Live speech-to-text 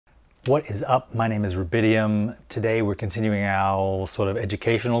What is up? My name is Rubidium. Today we're continuing our sort of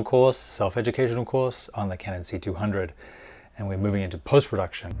educational course, self-educational course on the Canon C200, and we're moving into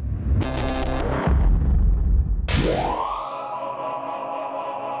post-production.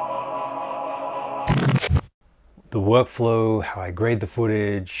 The workflow, how I grade the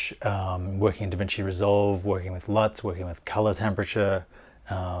footage, working in DaVinci Resolve, working with LUTs, working with color temperature,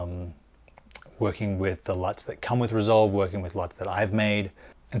 working with the LUTs that come with Resolve, working with LUTs that I've made,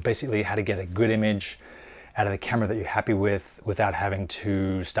 and basically how to get a good image out of the camera that you're happy with without having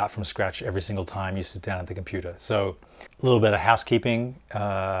to start from scratch every single time you sit down at the computer. So a little bit of housekeeping.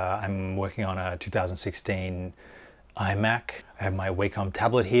 I'm working on a 2016 iMac. I have my Wacom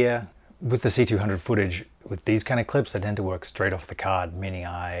tablet here. With the C200 footage, with these kind of clips, I tend to work straight off the card, meaning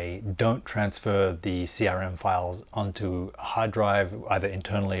I don't transfer the CRM files onto a hard drive, either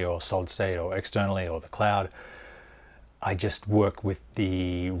internally or solid state or externally or the cloud. I just work with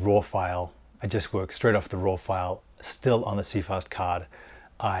the raw file. I just work straight off the raw file, still on the CFast card.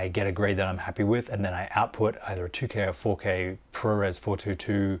 I get a grade that I'm happy with, and then I output either a 2K or 4K ProRes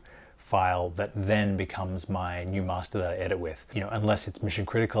 422 file that then becomes my new master that I edit with. You know, unless it's mission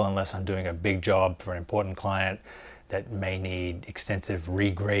critical, unless I'm doing a big job for an important client that may need extensive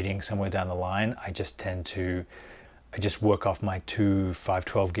regrading somewhere down the line, I just work off my two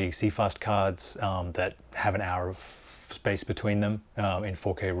 512 gig CFast cards that have an hour of space between them in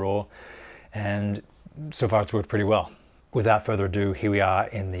 4K RAW, and so far it's worked pretty well. Without further ado, here we are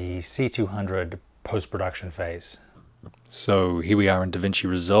in the C200 post-production phase. So here we are in DaVinci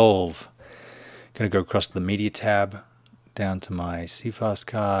Resolve. Going to go across the media tab down to my CFast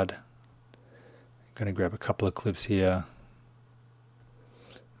card. Going to grab a couple of clips here.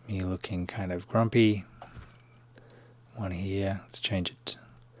 Me looking kind of grumpy. One here. Let's change it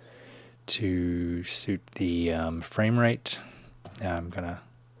to suit the frame rate. Now I'm going to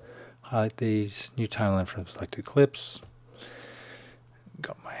highlight these, new timeline from selected clips.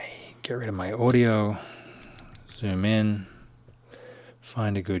 Get rid of my audio, zoom in,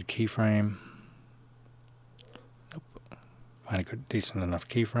 find a good keyframe. Nope. Find a good, decent enough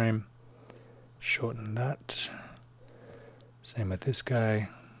keyframe. Shorten that. Same with this guy.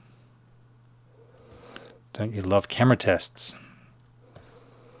 Don't you love camera tests?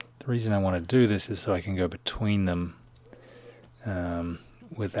 The reason I want to do this is so I can go between them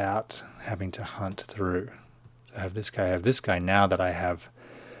without having to hunt through. So I have this guy now that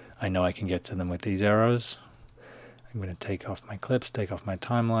I know I can get to them with these arrows. I'm going to take off my clips, take off my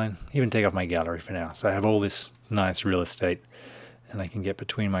timeline, even take off my gallery for now. So I have all this nice real estate, and I can get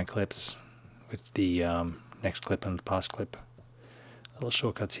between my clips with the next clip and the past clip. Little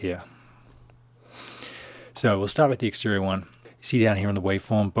shortcuts here. So we'll start with the exterior one. You see down here in the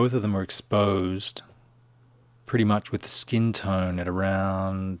waveform, both of them are exposed pretty much with the skin tone at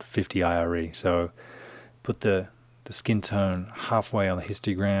around 50 IRE. So put the skin tone halfway on the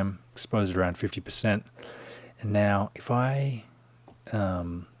histogram, expose it around 50%. And now if I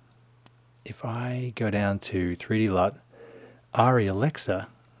go down to 3D LUT, ARRI Alexa,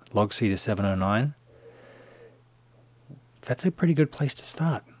 log C to 709, that's a pretty good place to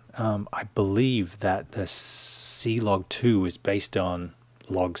start. I believe that the C log 2 is based on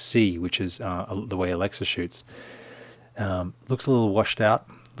log C, which is the way Alexa shoots. Looks a little washed out,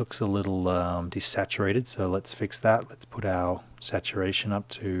 looks a little desaturated, so let's fix that. Let's put our saturation up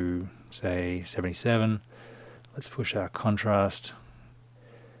to, say, 77. Let's push our contrast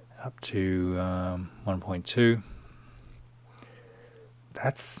up to 1.2.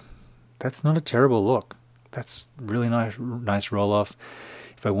 That's not a terrible look. That's really nice roll off.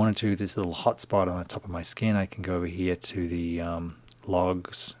 If I wanted to, this little hot spot on the top of my skin, I can go over here to the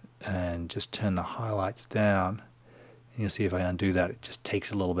logs and just turn the highlights down. And you'll see if I undo that, it just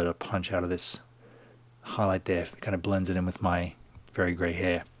takes a little bit of punch out of this highlight there. It kind of blends it in with my very gray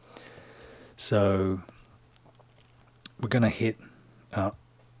hair. So we're going to hit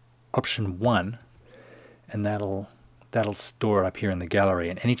option 1, and that'll store it up here in the gallery.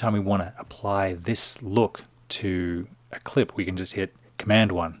 And anytime we want to apply this look to a clip, we can just hit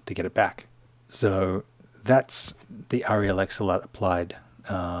Command 1 to get it back. So that's the ARRI Alexa LUT applied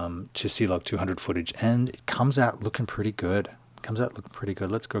to C-Log 200 footage, and it comes out looking pretty good.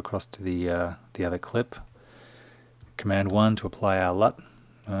 Let's go across to the other clip. Command 1 to apply our LUT.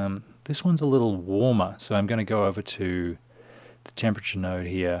 This one's a little warmer, so I'm going to go over to the temperature node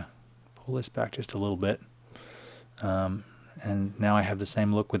here, pull this back just a little bit, and now I have the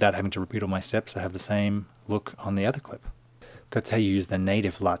same look without having to repeat all my steps. I have the same look on the other clip. That's how you use the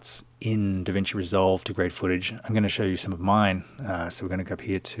native LUTs in DaVinci Resolve to grade footage. I'm going to show you some of mine. So we're going to go up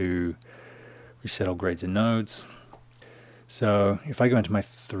here to reset all grades and nodes. So if I go into my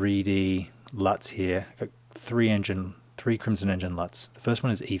 3D LUTs here, I've got three Crimson Engine LUTs. The first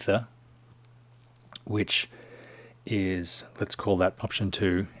one is Ether, which is, let's call that option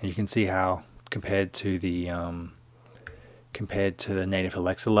 2, and you can see how compared to the native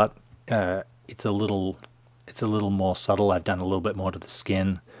Alexa LUT, it's a little more subtle. I've done a little bit more to the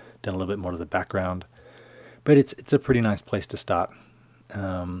skin, done a little bit more to the background, but it's a pretty nice place to start.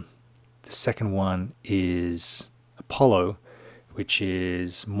 The second one is Apollo, which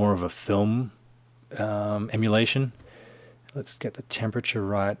is more of a film emulation. Let's get the temperature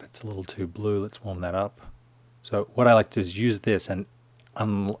right. It's a little too blue. Let's warm that up. So what I like to do is use this, and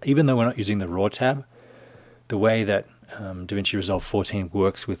even though we're not using the RAW tab, the way that DaVinci Resolve 14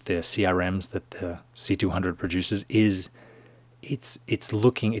 works with the CRMs that the C200 produces is it's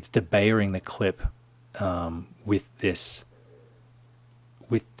debayering the clip with this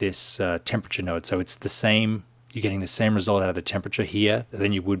temperature node. So it's the same. You're getting the same result out of the temperature here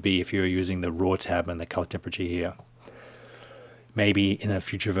than you would be if you were using the RAW tab and the color temperature here. Maybe in a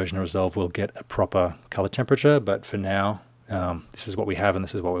future version of Resolve we'll get a proper color temperature, but for now this is what we have and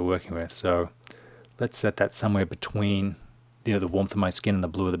this is what we're working with. So let's set that somewhere between the warmth of my skin and the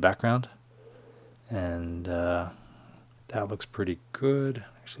blue of the background, and that looks pretty good.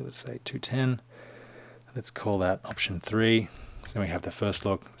 Actually, let's say 210. Let's call that option 3. So then we have the first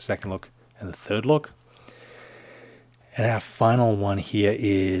look, the second look, and the third look. And our final one here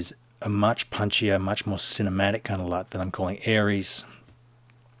is a much punchier, much more cinematic kind of LUT that I'm calling Aries.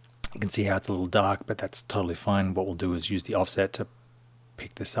 You can see how it's a little dark, but that's totally fine. What we'll do is use the offset to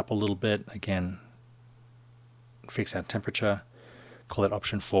pick this up a little bit. Again, fix our temperature, call it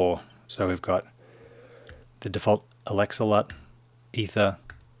option 4. So we've got the default Alexa LUT, Ether,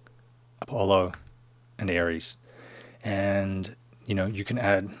 Apollo, and Aries. And you can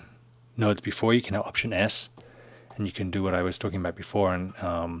add nodes before. You can have option S, and you can do what I was talking about before, and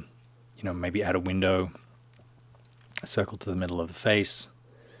maybe add a window, a circle to the middle of the face,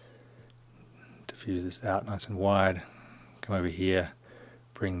 diffuse this out nice and wide, come over here,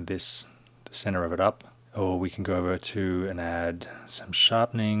 bring this, the center of it up, or we can go over to and add some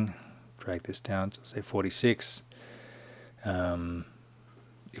sharpening, drag this down to say 46.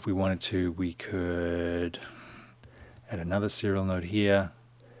 If we wanted to, we could add another serial node here,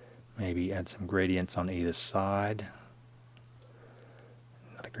 maybe add some gradients on either side,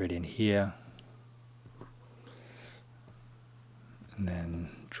 another gradient here, and then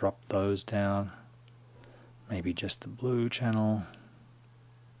drop those down, maybe just the blue channel,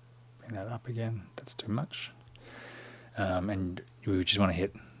 bring that up again, that's too much, and we just want to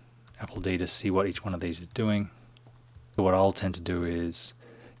hit Apple D to see what each one of these is doing. So what I'll tend to do is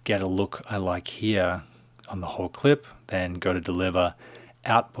get a look I like here on the whole clip, then go to deliver,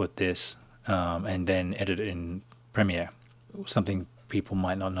 output this, and then edit it in Premiere. Something people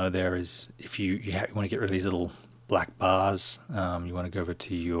might not know there is if you want to get rid of these little black bars, you want to go over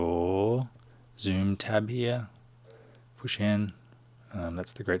to your zoom tab here, push in.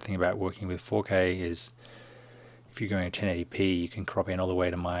 That's the great thing about working with 4K is if you're going at 1080p, you can crop in all the way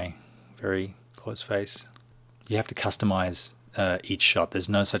to my very close face. You have to customize each shot. There's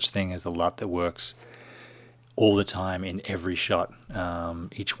no such thing as a LUT that works all the time in every shot.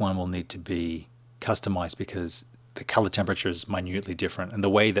 Each one will need to be customized because the color temperature is minutely different. And the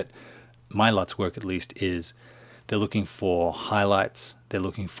way that my LUTs work, at least, is they're looking for highlights, they're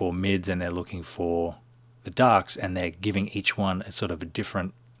looking for mids, and they're looking for the darks, and they're giving each one a sort of a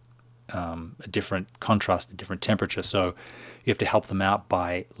different contrast, a different temperature. So you have to help them out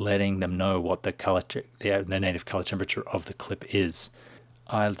by letting them know what the color, the native color temperature of the clip is.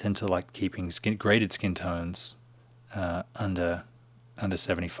 I tend to like keeping graded skin tones under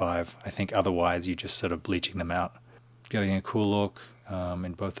 75. I think otherwise you're just sort of bleaching them out. Getting a cool look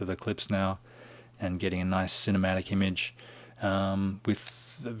in both of the clips now, and getting a nice cinematic image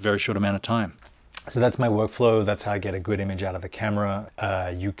with a very short amount of time. So that's my workflow. That's how I get a good image out of the camera.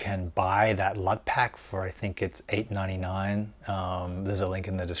 You can buy that LUT pack for, I think it's $8.99. There's a link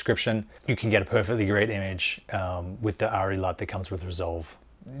in the description. You can get a perfectly great image with the RE LUT that comes with Resolve.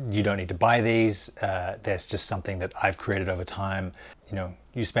 You don't need to buy these. That's just something that I've created over time.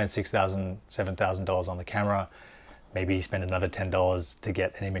 You spend $6,000, $7,000 on the camera. Maybe you spend another $10 to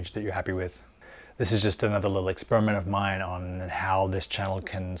get an image that you're happy with. This is just another little experiment of mine on how this channel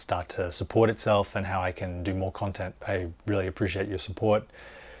can start to support itself and how I can do more content. I really appreciate your support,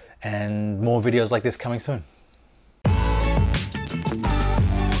 and more videos like this coming soon.